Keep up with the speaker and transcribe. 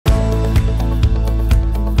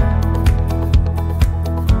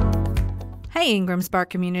Hey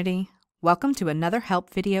IngramSpark community, welcome to another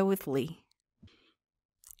help video with Lee.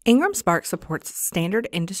 IngramSpark supports standard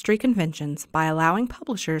industry conventions by allowing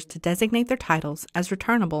publishers to designate their titles as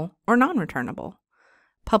returnable or non-returnable.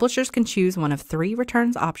 Publishers can choose one of 3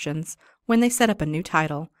 returns options when they set up a new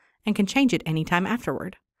title and can change it anytime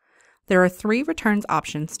afterward. There are 3 returns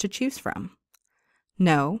options to choose from: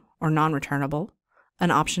 No or non-returnable,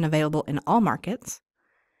 an option available in all markets;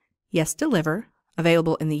 Yes Deliver,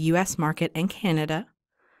 available in the U.S. market and Canada;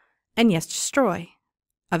 and Yes Destroy,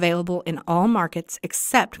 available in all markets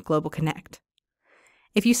except Global Connect.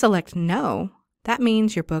 If you select No, that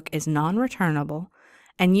means your book is non-returnable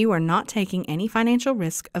and you are not taking any financial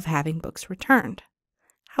risk of having books returned.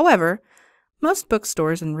 However, most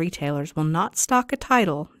bookstores and retailers will not stock a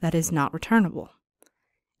title that is not returnable.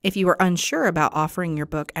 If you are unsure about offering your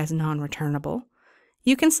book as non-returnable,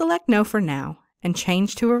 you can select No for now and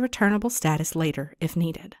change to a returnable status later if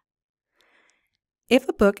needed. If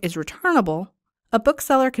a book is returnable, a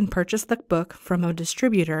bookseller can purchase the book from a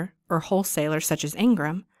distributor or wholesaler such as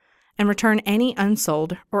Ingram and return any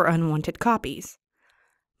unsold or unwanted copies.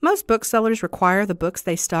 Most booksellers require the books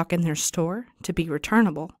they stock in their store to be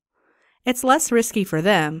returnable. It's less risky for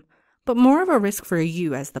them, but more of a risk for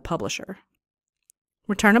you as the publisher.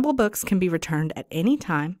 Returnable books can be returned at any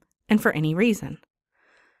time and for any reason.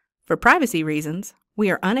 For privacy reasons, we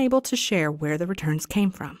are unable to share where the returns came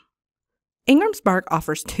from. IngramSpark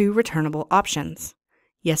offers 2 returnable options: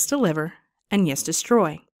 Yes Deliver and Yes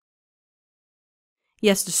Destroy.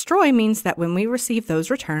 Yes Destroy means that when we receive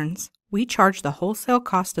those returns, we charge the wholesale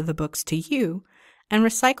cost of the books to you and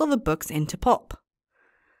recycle the books into pulp.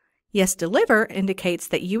 Yes Deliver indicates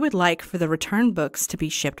that you would like for the returned books to be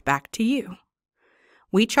shipped back to you.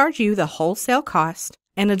 We charge you the wholesale cost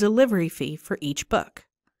and a delivery fee for each book.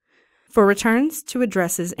 For returns to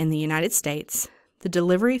addresses in the United States, the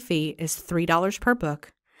delivery fee is $3 per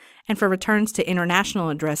book, and for returns to international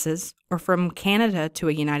addresses or from Canada to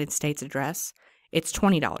a United States address, it's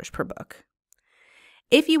 $20 per book.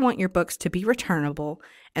 If you want your books to be returnable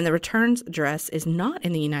and the returns address is not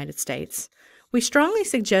in the United States, we strongly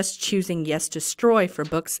suggest choosing Yes Destroy for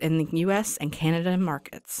books in the US and Canada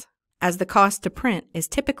markets, as the cost to print is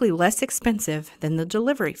typically less expensive than the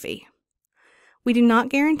delivery fee. We do not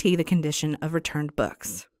guarantee the condition of returned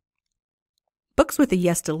books. Books with a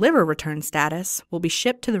Yes Deliver return status will be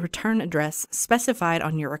shipped to the return address specified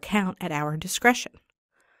on your account at our discretion.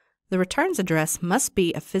 The returns address must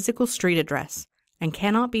be a physical street address and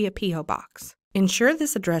cannot be a P.O. box. Ensure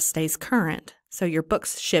this address stays current so your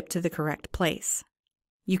books ship to the correct place.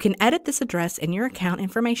 You can edit this address in your Account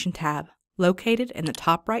Information tab, located in the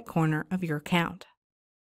top right corner of your account.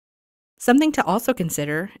 Something to also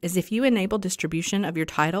consider is if you enable distribution of your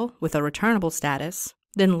title with a returnable status,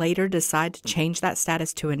 then later decide to change that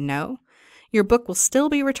status to a No, your book will still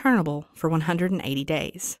be returnable for 180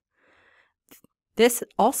 days. This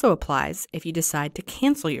also applies if you decide to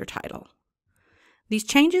cancel your title. These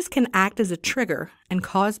changes can act as a trigger and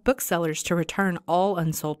cause booksellers to return all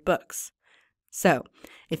unsold books. So,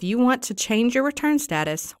 if you want to change your return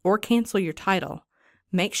status or cancel your title,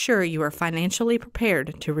 make sure you are financially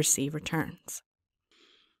prepared to receive returns.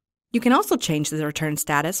 You can also change the return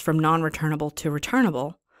status from non-returnable to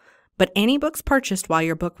returnable, but any books purchased while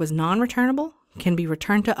your book was non-returnable can be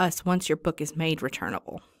returned to us once your book is made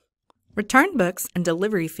returnable. Returned books and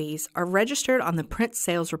delivery fees are registered on the print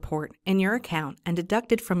sales report in your account and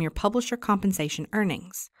deducted from your publisher compensation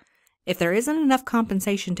earnings. If there isn't enough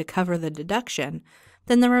compensation to cover the deduction,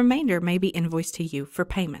 then the remainder may be invoiced to you for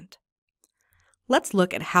payment. Let's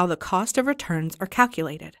look at how the cost of returns are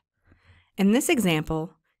calculated. In this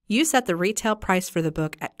example, you set the retail price for the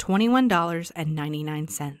book at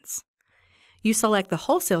 $21.99. You select the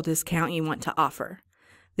wholesale discount you want to offer.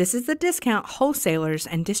 This is the discount wholesalers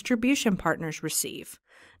and distribution partners receive,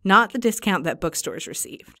 not the discount that bookstores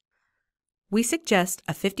received. We suggest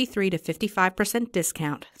a 53 to 55%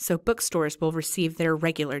 discount, so bookstores will receive their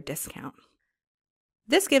regular discount.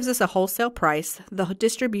 This gives us a wholesale price the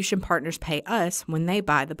distribution partners pay us when they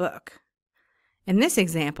buy the book. In this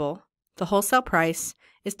example, the wholesale price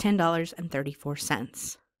is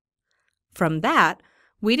 $10.34. From that,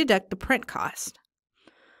 we deduct the print cost.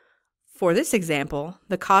 For this example,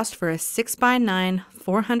 the cost for a 6x9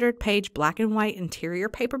 400-page black and white interior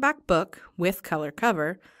paperback book with color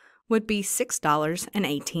cover would be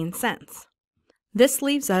 $6.18. This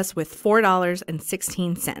leaves us with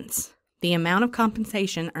 $4.16, the amount of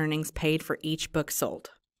compensation earnings paid for each book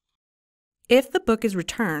sold. If the book is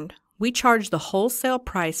returned, we charge the wholesale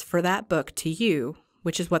price for that book to you,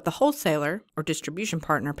 which is what the wholesaler or distribution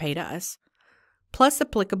partner paid us, plus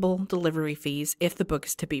applicable delivery fees if the book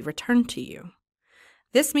is to be returned to you.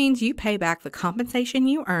 This means you pay back the compensation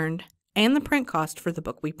you earned and the print cost for the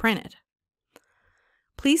book we printed.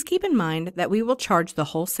 Please keep in mind that we will charge the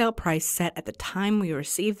wholesale price set at the time we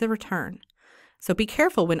receive the return, so be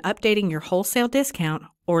careful when updating your wholesale discount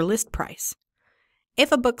or list price.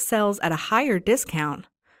 If a book sells at a higher discount,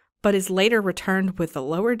 but is later returned with a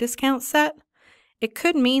lower discount set, it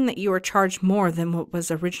could mean that you are charged more than what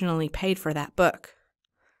was originally paid for that book.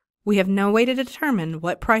 We have no way to determine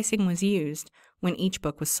what pricing was used when each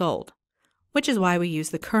book was sold, which is why we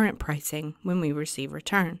use the current pricing when we receive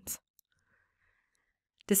returns.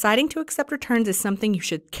 Deciding to accept returns is something you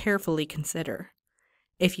should carefully consider.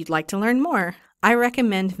 If you'd like to learn more, I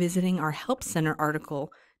recommend visiting our Help Center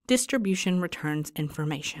article, Distribution Returns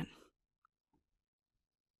Information.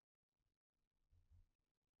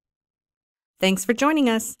 Thanks for joining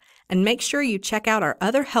us, and make sure you check out our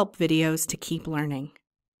other help videos to keep learning.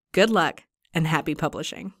 Good luck and happy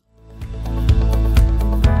publishing!